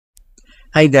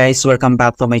Hi guys, welcome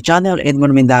back to my channel,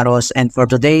 Edmund Mindaros, and for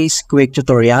today's quick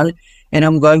tutorial, and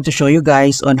I'm going to show you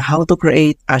guys on how to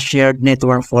create a shared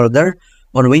network folder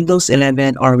on Windows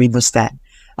 11 or Windows 10.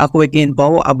 A quick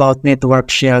info about network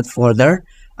shared folder.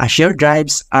 Shared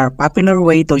drives are a popular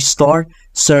way to store,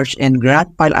 search, and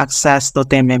grant file access to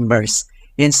team members.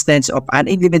 Instead of an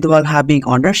individual having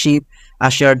ownership, a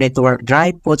shared network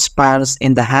drive puts files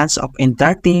in the hands of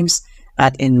entire teams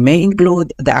that it may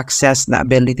include the access, the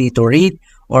ability to read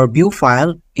or view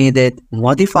file, edit,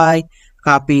 modify,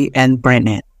 copy, and print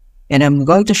it. And I'm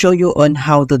going to show you on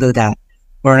how to do that.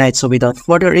 Alright, so without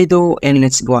further ado, and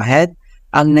let's go ahead.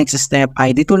 Ang next step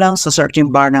ay dito lang sa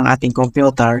searching bar ng ating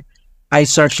computer, ay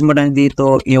search mo lang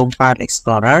dito yung File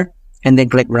Explorer, and then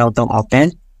click mo lang itong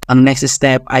open. Ang next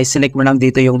step ay select mo lang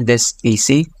dito yung disk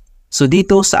PC. So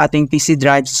dito sa ating PC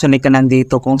drive, select ka lang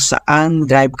dito kung saan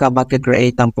drive ka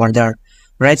mag-create ng folder.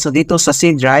 Right, so dito sa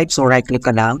C drive, so right click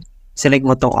ka lang, select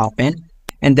mo itong open.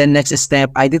 And then next step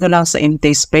ay dito lang sa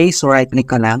empty space, so right click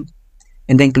ka lang.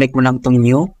 And then click mo lang itong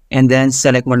new, and then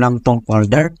select mo lang itong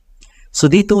folder. So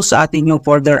dito sa ating new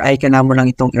folder ay kailangan mo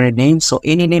lang itong i-rename. So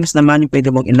any names naman yung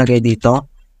pwede mong ilagay dito.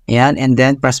 Ayan, and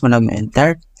then press mo lang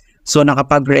enter. So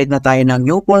nakapag-create na tayo ng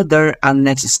new folder. Ang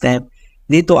next step,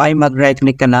 dito ay mag-right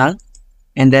click ka lang,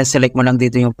 and then select mo lang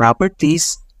dito yung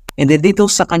properties. And then dito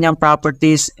sa kanyang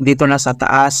properties, dito na sa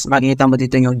taas, makikita mo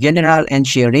dito yung general and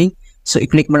sharing. So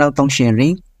i-click mo lang itong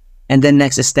sharing. And then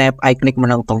next step, ay click mo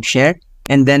lang itong share.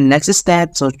 And then next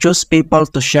step, so choose people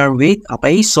to share with.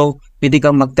 Okay, so pwede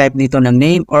kang mag-type dito ng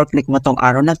name or click mo itong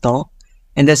arrow na to.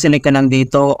 And then select ka lang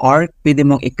dito or pwede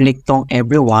mong i-click itong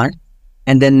everyone.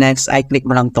 And then next, ay click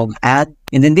mo lang itong add.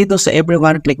 And then dito sa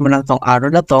everyone, click mo lang itong arrow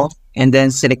na to. And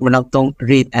then select mo lang itong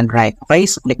read and write. Okay,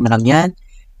 so click mo lang yan.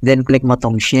 Then click mo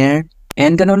itong share.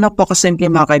 And ganun lang po kasimple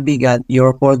mga kaibigan,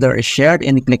 your folder is shared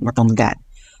and click mo itong done.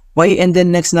 Okay, and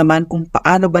then next naman, kung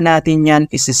paano ba natin yan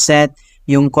isi-set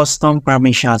yung custom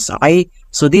permissions. Okay,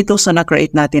 so dito sa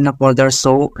na-create natin na folder,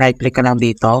 so right click ka lang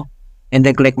dito. And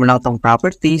then click mo lang itong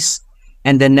properties.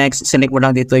 And then next, select mo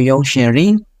lang dito yung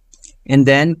sharing. And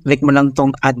then click mo lang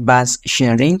itong advanced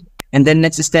sharing. And then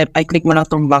next step, ay click mo lang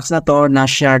itong box na to na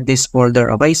share this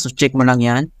folder. Okay, so check mo lang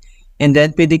yan. And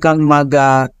then pwede kang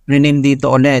mag-rename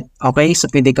dito ulit. Okay, so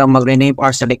pwede kang mag-rename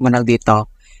or select mo lang dito.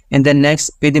 And then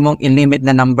next, pwede mong i-limit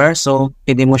na number. So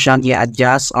pwede mo siyang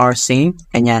i-adjust or save.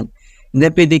 Ganyan. And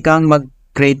then pwede kang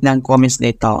mag-create ng comments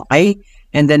dito. Okay,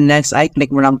 and then next, ay click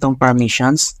mo lang itong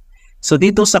permissions. So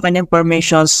dito sa kanyang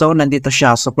permissions, so nandito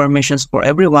siya. So permissions for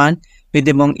everyone. Pwede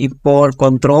mong i-for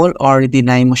control or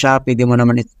deny mo siya. Pwede mo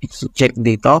naman i-check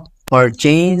dito. Or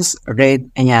change, read,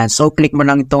 ayan. So click mo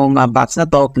lang itong box na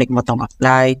to. Click mo itong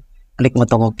apply. Click mo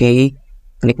itong okay.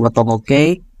 Click mo itong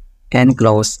okay. And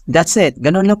close. That's it.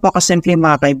 Ganun lang po kasimple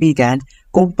mga kaibigan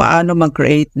kung paano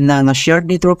mag-create ng shared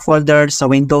network folder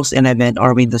sa Windows 11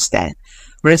 or Windows 10.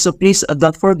 So please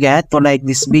don't forget to like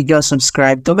this video,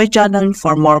 subscribe to my channel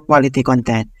for more quality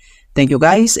content. Thank you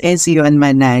guys and see you in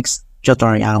my next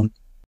tutorial.